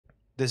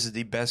This is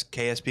the best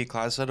KSP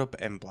class setup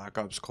in Black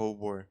Ops Cold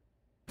War.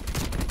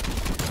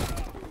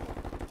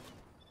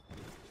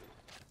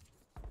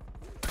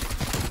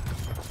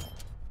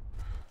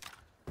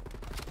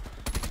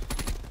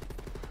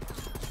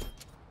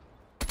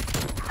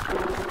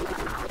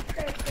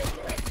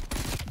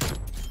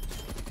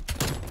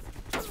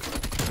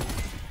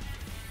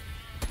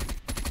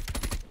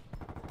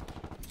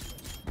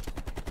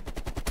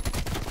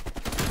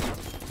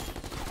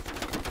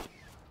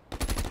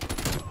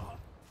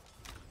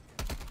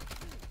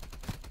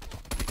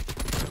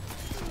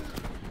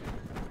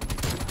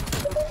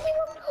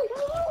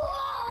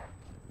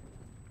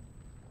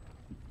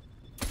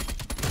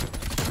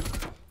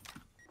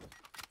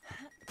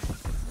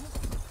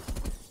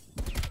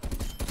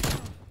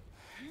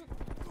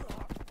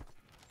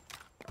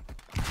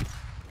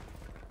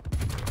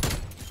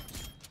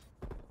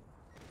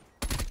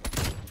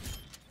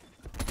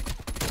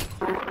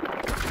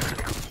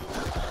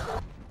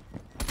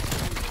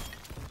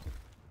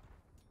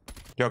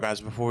 Yo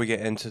guys, before we get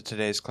into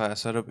today's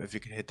class setup, if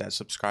you could hit that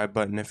subscribe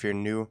button if you're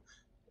new,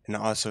 and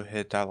also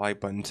hit that like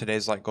button.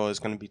 Today's like goal is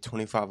going to be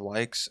 25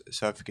 likes,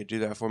 so if you could do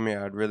that for me,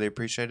 I'd really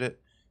appreciate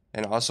it.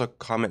 And also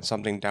comment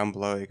something down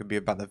below. It could be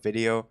about the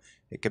video,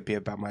 it could be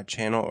about my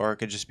channel, or it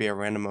could just be a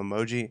random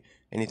emoji.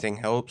 Anything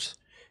helps.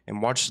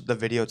 And watch the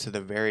video to the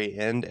very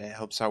end. It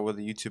helps out with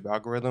the YouTube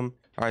algorithm.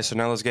 Alright, so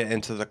now let's get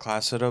into the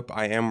class setup.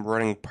 I am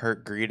running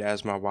perk greed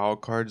as my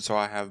wild card, so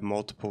I have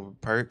multiple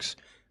perks.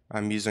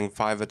 I'm using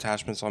 5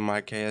 attachments on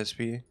my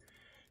KSP.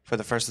 For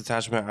the first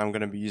attachment, I'm going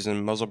to be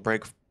using muzzle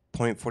brake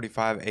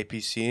 .45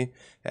 APC. It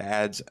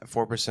adds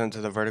 4%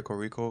 to the vertical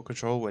recoil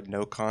control with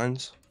no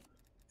cons.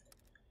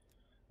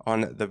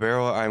 On the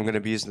barrel, I'm going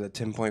to be using the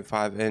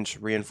 10.5 inch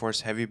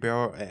reinforced heavy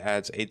barrel. It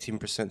adds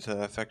 18% to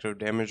the effective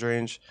damage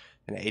range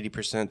and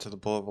 80% to the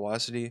bullet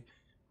velocity,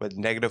 with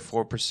negative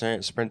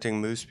 4%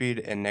 sprinting move speed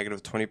and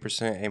negative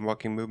 20% aim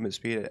walking movement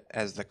speed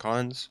as the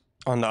cons.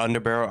 On the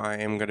underbarrel, I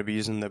am going to be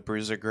using the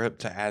bruiser grip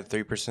to add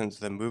 3%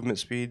 to the movement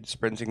speed,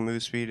 sprinting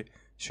move speed,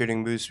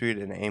 shooting move speed,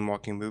 and aim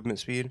walking movement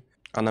speed.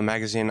 On the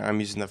magazine, I'm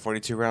using the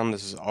 42 round.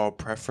 This is all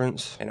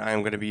preference, and I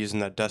am going to be using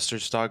the duster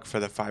stock for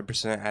the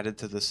 5% added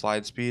to the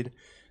slide speed.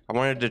 I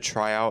wanted to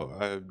try out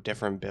a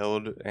different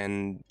build,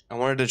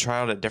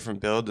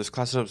 This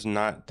class setup's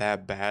not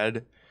that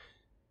bad,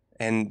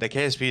 and the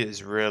KSP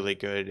is really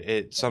good.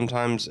 It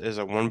sometimes is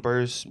a 1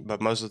 burst,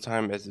 but most of the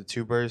time it's a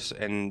 2 burst,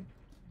 and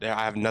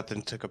I have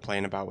nothing to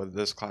complain about with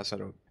this class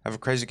setup. I have a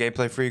crazy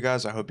gameplay for you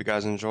guys. I hope you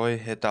guys enjoy.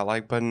 Hit that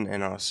like button,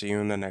 and I'll see you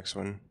in the next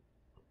one.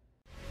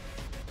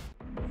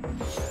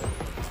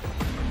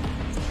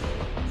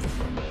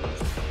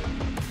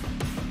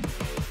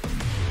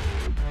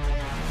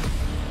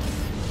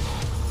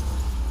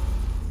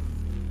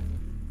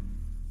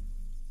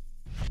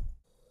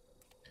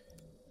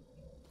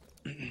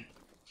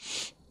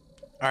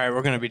 Alright,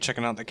 we're going to be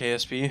checking out the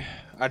KSP.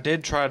 I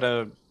did try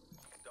to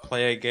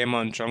play a game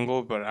on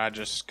jungle, but I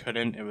just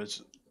couldn't. It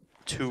was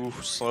too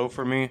slow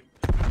for me.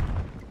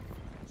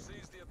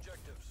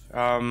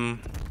 I'm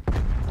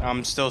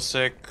still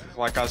sick.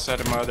 Like I said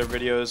in my other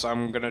videos,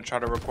 I'm gonna try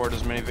to record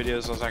as many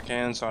videos as I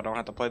can so I don't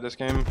have to play this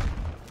game.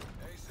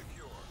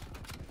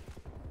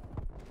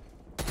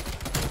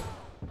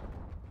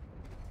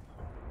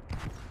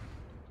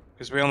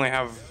 Because we only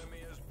have,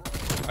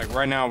 like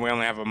right now, we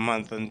only have a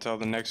month until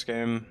the next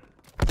game.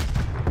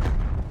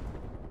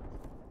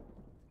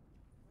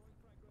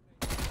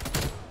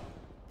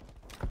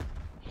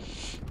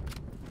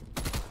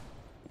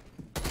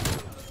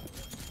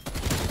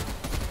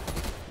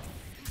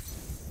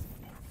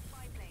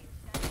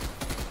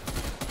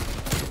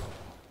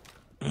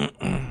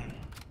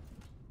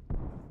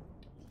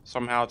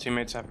 Somehow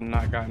teammates have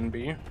not gotten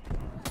B.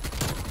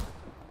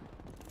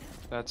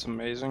 That's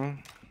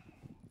amazing.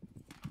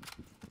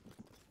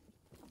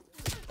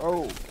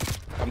 Oh,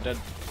 I'm dead.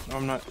 No,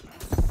 I'm not.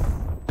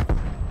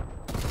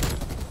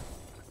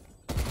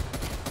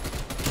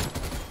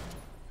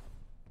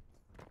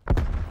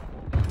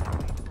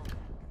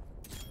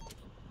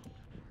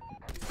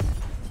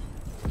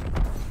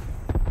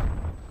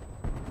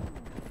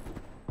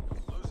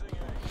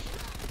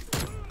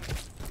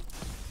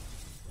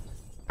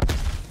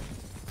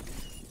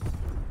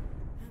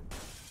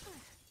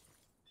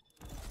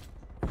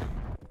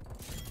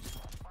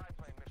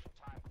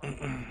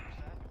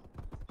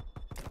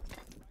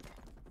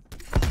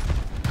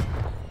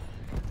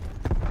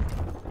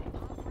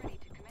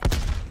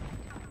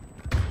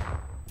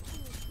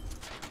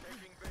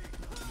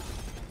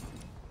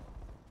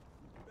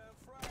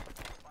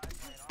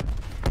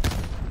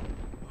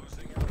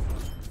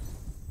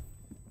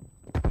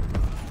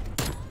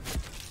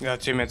 Yeah,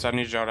 teammates, I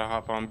need y'all to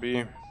hop on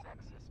B.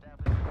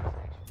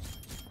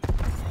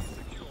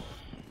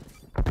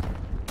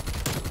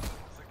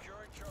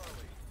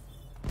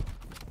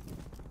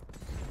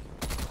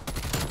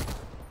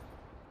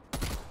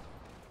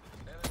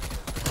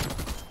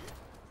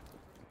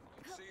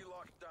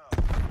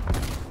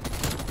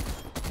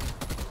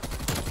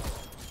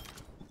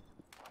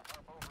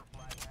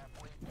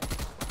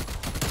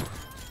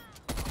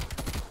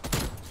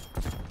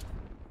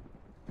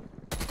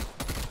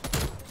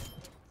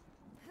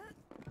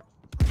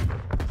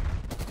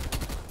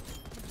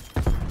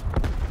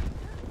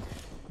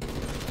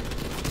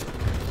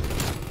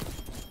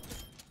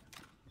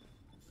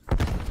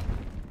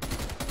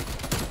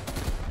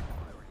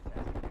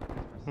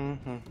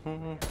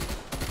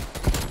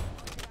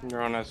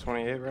 You're on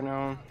S28 right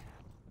now.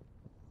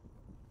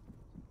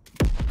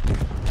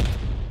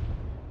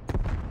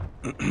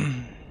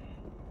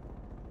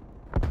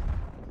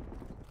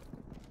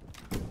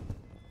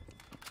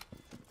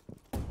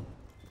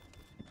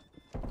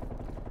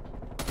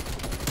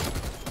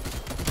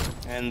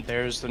 And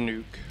there's the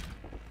nuke.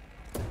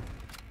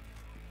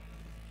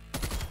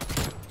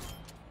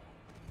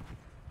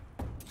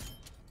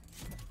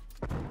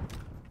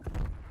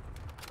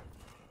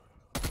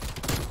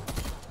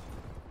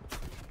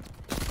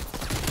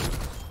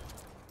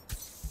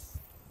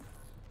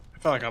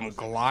 I feel like I'm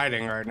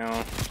gliding right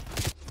now.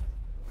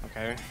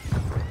 Okay.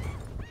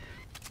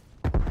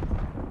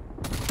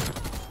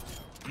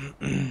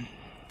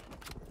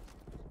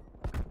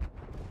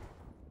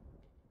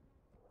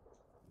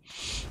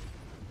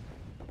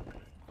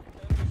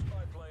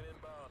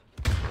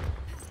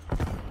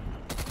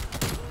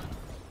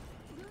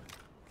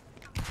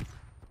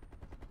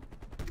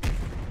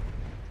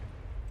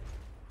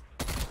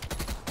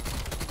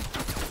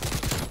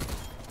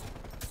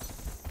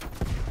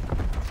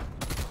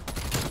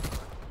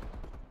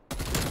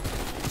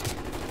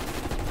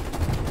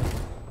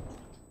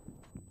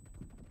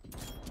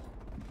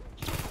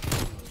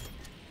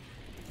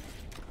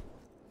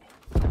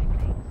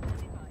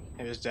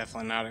 He was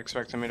definitely not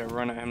expecting me to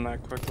run at him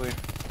that quickly.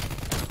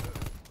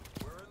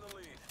 We're in the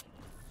lead.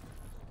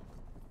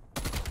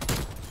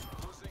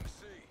 Losing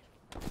C.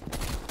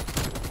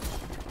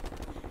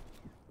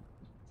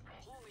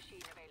 War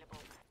machine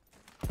available.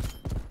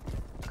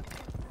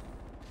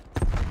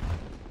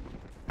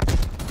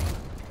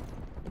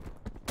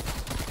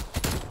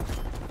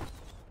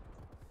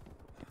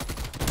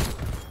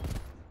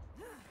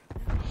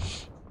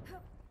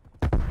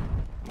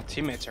 My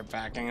teammates are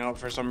backing out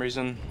for some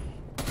reason.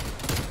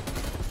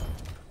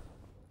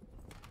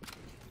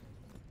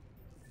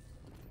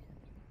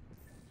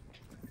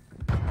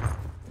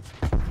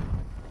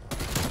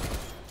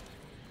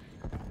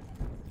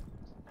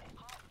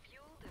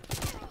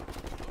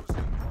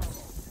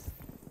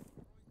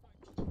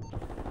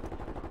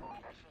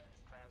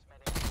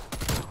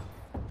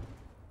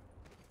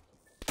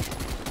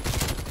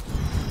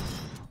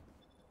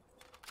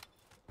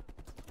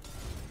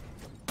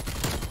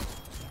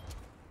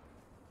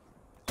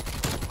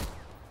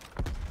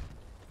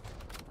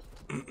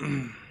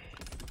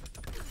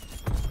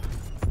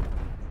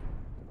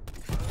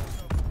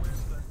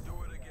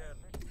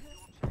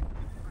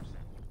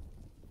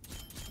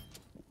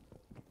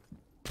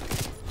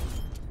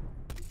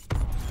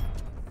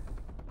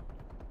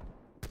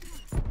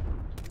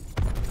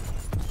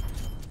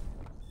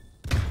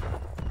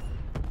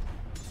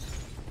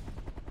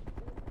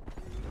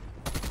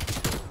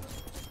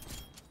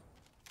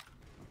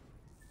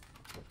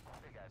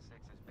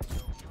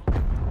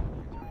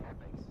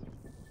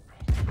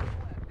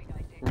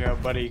 Yeah,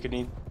 buddy, you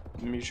can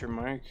mute your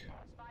mic.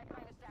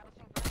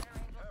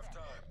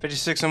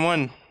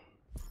 56-1.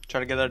 Try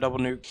to get that double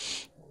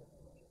nuke.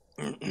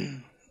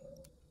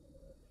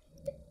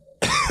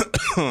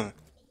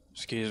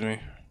 Excuse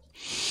me.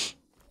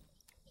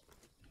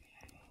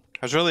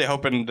 I was really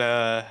hoping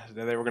that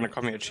they were gonna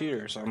call me a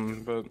cheater or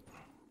something, but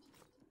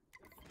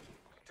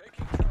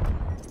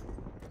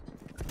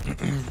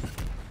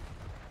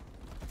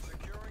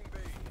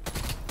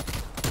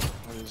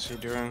what is he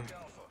doing?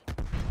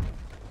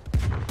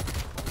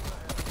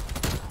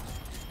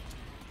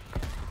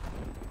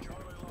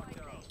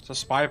 It's a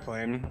spy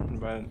plane,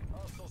 but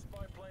Hostile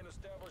spy plane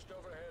established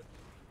overhead.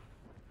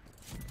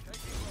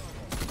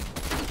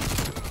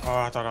 oh,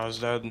 I thought I was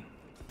dead.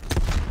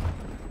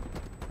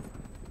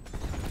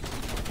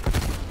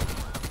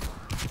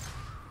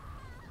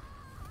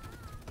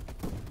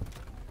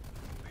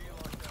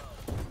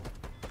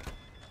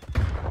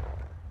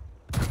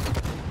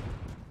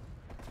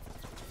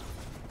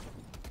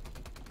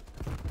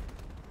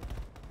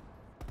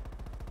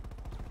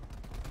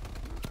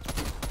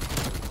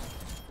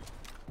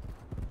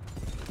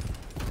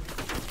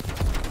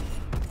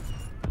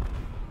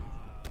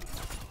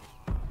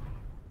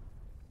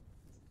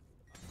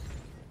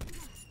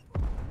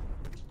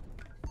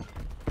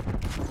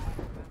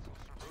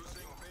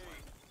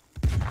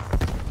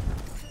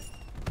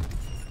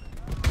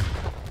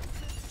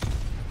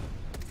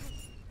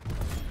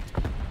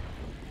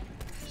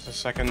 It's the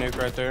second nuke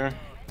right there.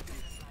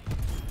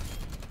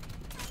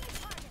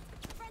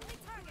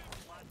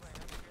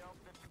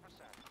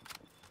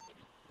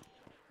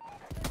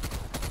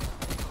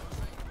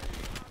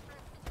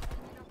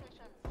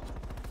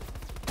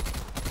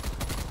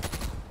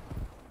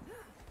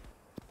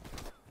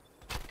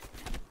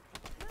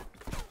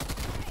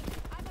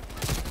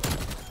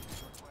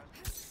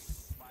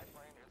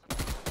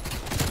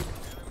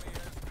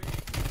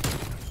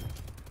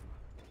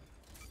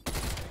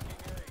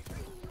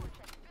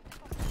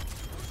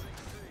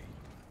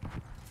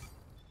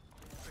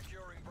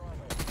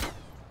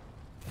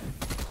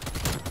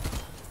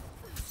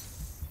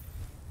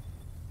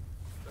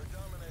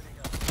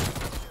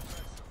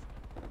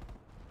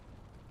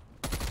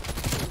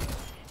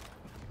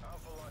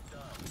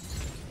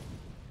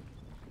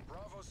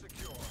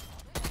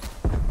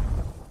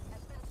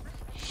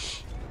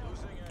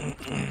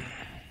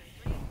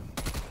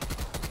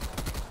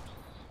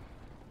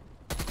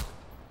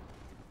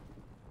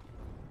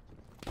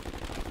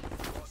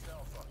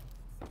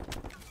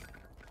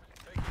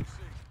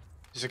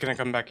 Is it gonna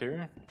come back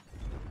here?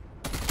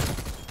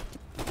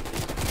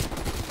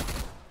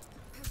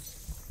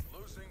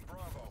 Losing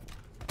Bravo.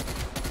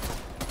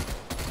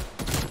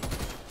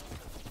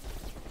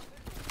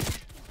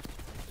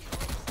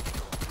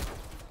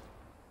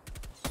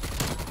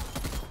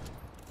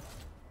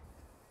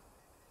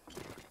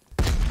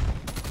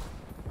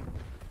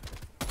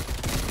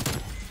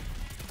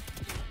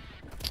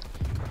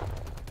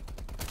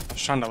 I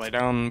was trying to lay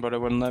down, but it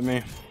wouldn't let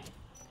me.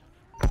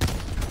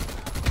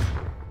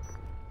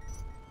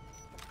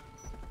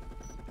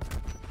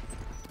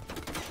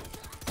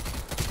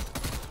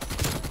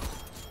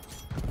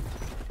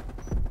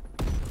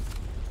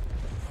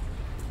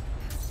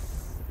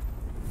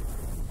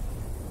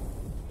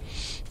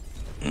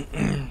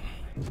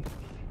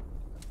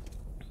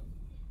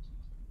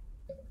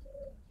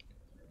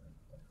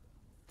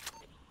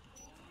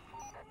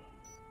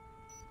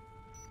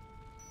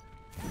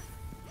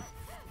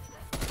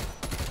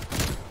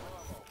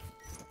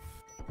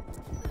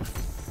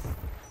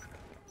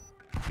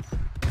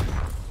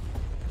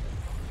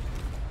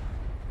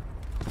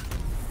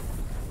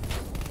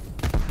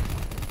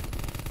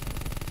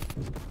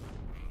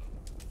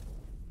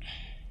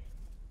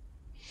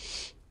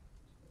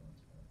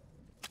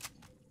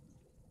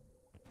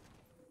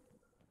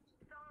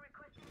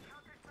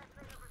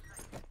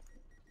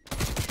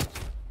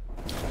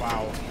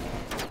 Wow.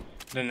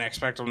 Didn't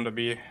expect them to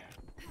be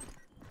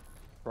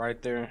right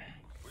there.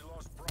 We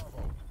lost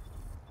Bravo.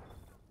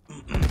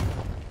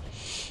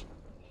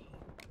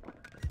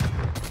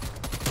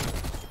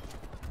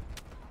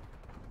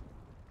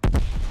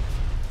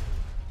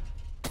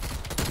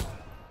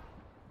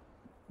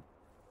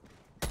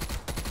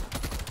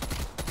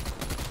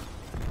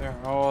 They're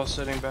all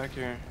sitting back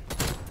here.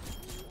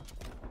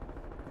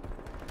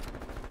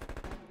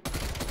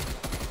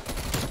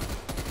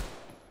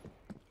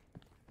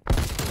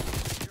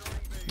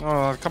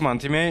 Oh, come on,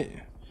 teammate.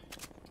 You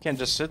can't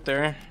just sit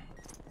there.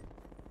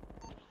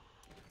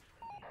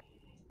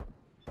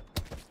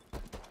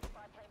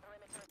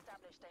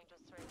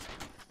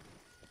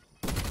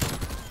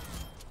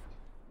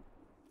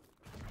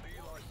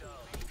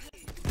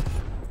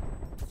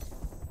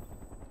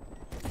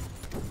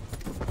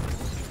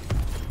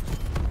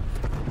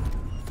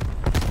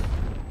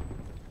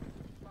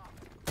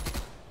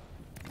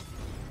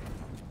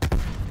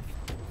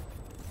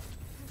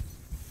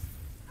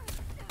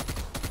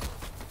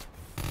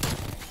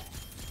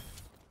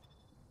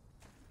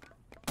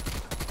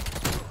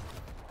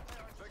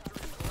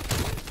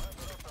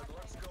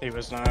 He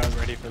was not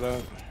ready for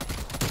that.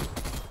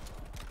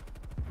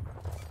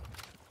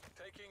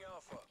 Taking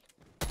Alpha.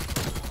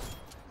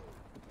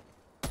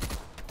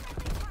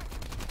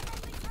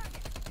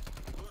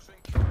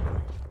 Losing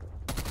Charlie.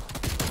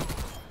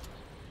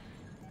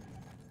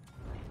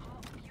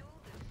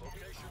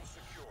 Location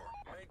secure.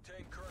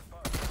 Maintain current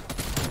posture.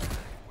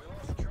 We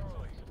lost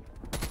Charlie.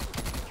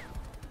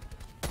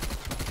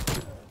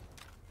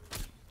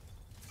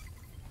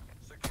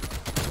 Secure.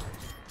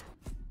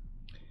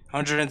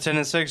 110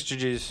 and 6,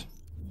 GG's.